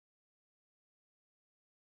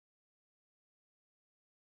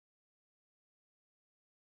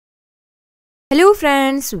Hello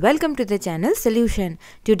friends, welcome to the channel Solution.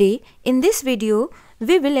 Today in this video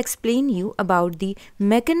we will explain you about the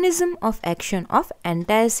mechanism of action of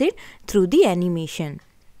antacid through the animation.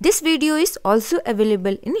 This video is also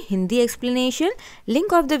available in Hindi explanation.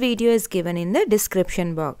 Link of the video is given in the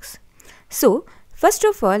description box. So first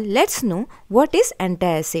of all, let's know what is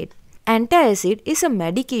antacid. Antacid is a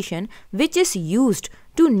medication which is used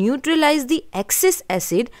to neutralize the excess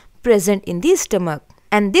acid present in the stomach.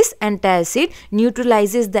 And this antacid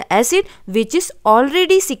neutralizes the acid which is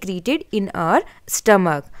already secreted in our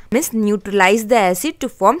stomach. Means neutralize the acid to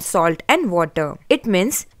form salt and water. It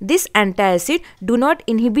means this antacid do not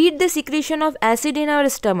inhibit the secretion of acid in our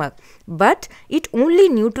stomach, but it only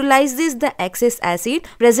neutralizes the excess acid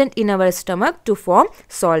present in our stomach to form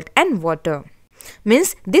salt and water.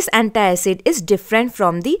 Means this antacid is different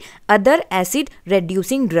from the other acid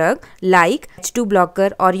reducing drug like H2 blocker,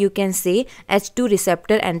 or you can say H2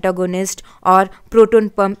 receptor antagonist or proton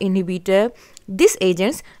pump inhibitor. These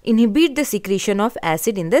agents inhibit the secretion of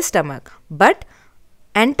acid in the stomach, but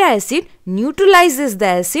antacid neutralizes the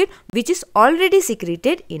acid which is already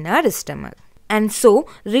secreted in our stomach, and so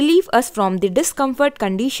relieve us from the discomfort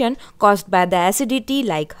condition caused by the acidity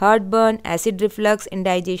like heartburn, acid reflux,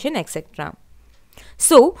 indigestion, etc.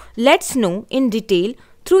 So let's know in detail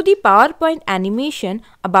through the PowerPoint animation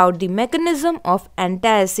about the mechanism of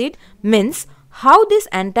antacid, means how this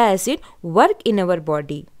antacid work in our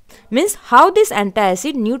body, means how this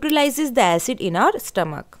antacid neutralizes the acid in our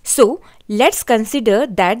stomach. So let's consider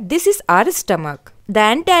that this is our stomach. The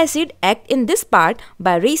antacid act in this part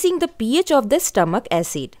by raising the pH of the stomach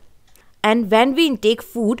acid. And when we intake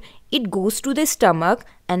food, it goes to the stomach,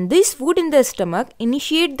 and this food in the stomach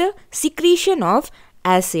initiate the secretion of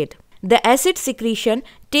acid. The acid secretion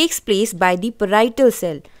takes place by the parietal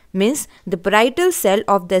cell, means the parietal cell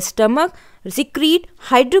of the stomach secrete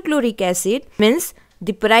hydrochloric acid, means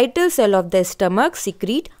the parietal cell of the stomach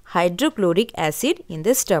secrete hydrochloric acid in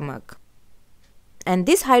the stomach. And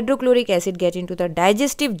this hydrochloric acid get into the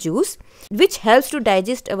digestive juice which helps to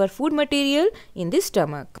digest our food material in the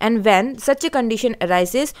stomach. And when such a condition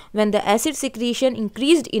arises, when the acid secretion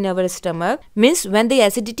increased in our stomach, means when the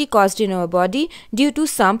acidity caused in our body due to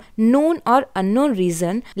some known or unknown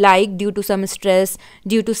reason, like due to some stress,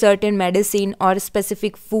 due to certain medicine or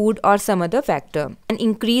specific food or some other factor, and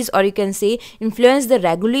increase, or you can say influence the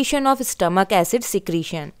regulation of stomach acid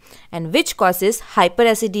secretion, and which causes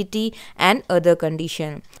hyperacidity and other conditions.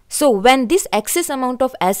 So when this excess amount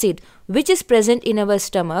of acid which is present in our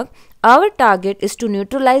stomach, our target is to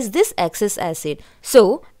neutralize this excess acid.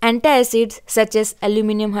 So antacids such as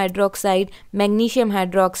aluminum hydroxide, magnesium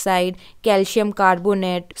hydroxide, calcium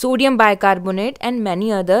carbonate, sodium bicarbonate and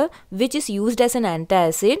many other which is used as an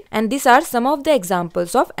antacid, and these are some of the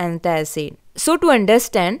examples of antacid. So to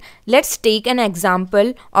understand, let's take an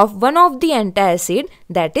example of one of the antacid,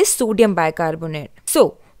 that is sodium bicarbonate.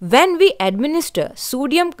 So when we administer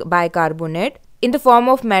sodium bicarbonate in the form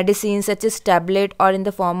of medicine such as tablet or in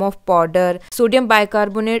the form of powder, sodium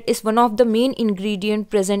bicarbonate is one of the main ingredient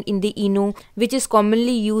present in the ENO which is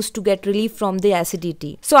commonly used to get relief from the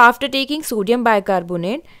acidity. So after taking sodium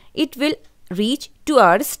bicarbonate, it will reach to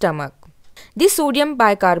our stomach. This sodium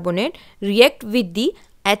bicarbonate react with the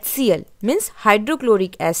HCl, means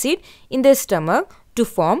hydrochloric acid in the stomach to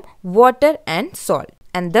form water and salt,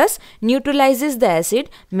 and thus neutralizes the acid,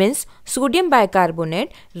 means sodium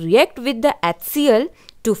bicarbonate react with the HCl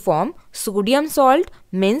to form sodium salt,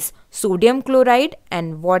 means sodium chloride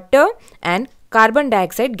and water, and carbon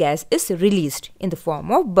dioxide gas is released in the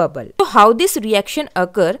form of bubble. So how this reaction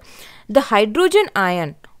occur? The hydrogen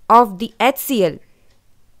ion of the HCl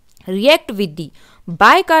react with the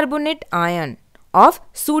bicarbonate ion of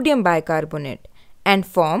sodium bicarbonate and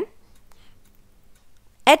form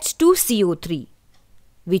H2CO3,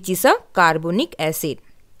 which is a carbonic acid.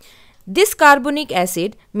 This carbonic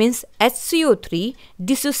acid, means HCO3,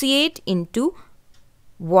 dissociate into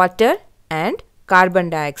water and carbon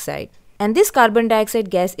dioxide, and this carbon dioxide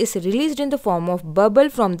gas is released in the form of bubble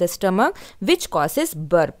from the stomach which causes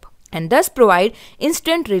burp, and thus provide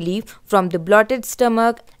instant relief from the bloated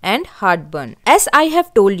stomach and heartburn. As I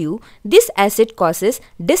have told you, this acid causes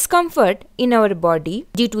discomfort in our body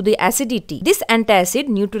due to the acidity. This antacid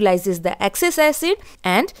neutralizes the excess acid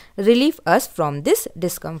and relieve us from this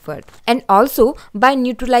discomfort. And also by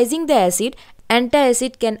neutralizing the acid,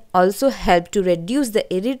 antacid can also help to reduce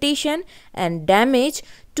the irritation and damage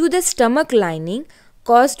to the stomach lining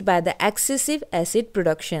caused by the excessive acid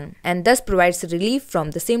production, and thus provides relief from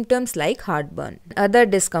the symptoms like heartburn, other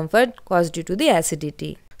discomfort caused due to the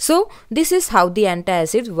acidity. So this is how the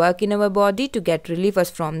antacids work in our body to get relief us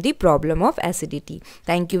from the problem of acidity.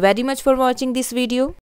 Thank you very much for watching this video.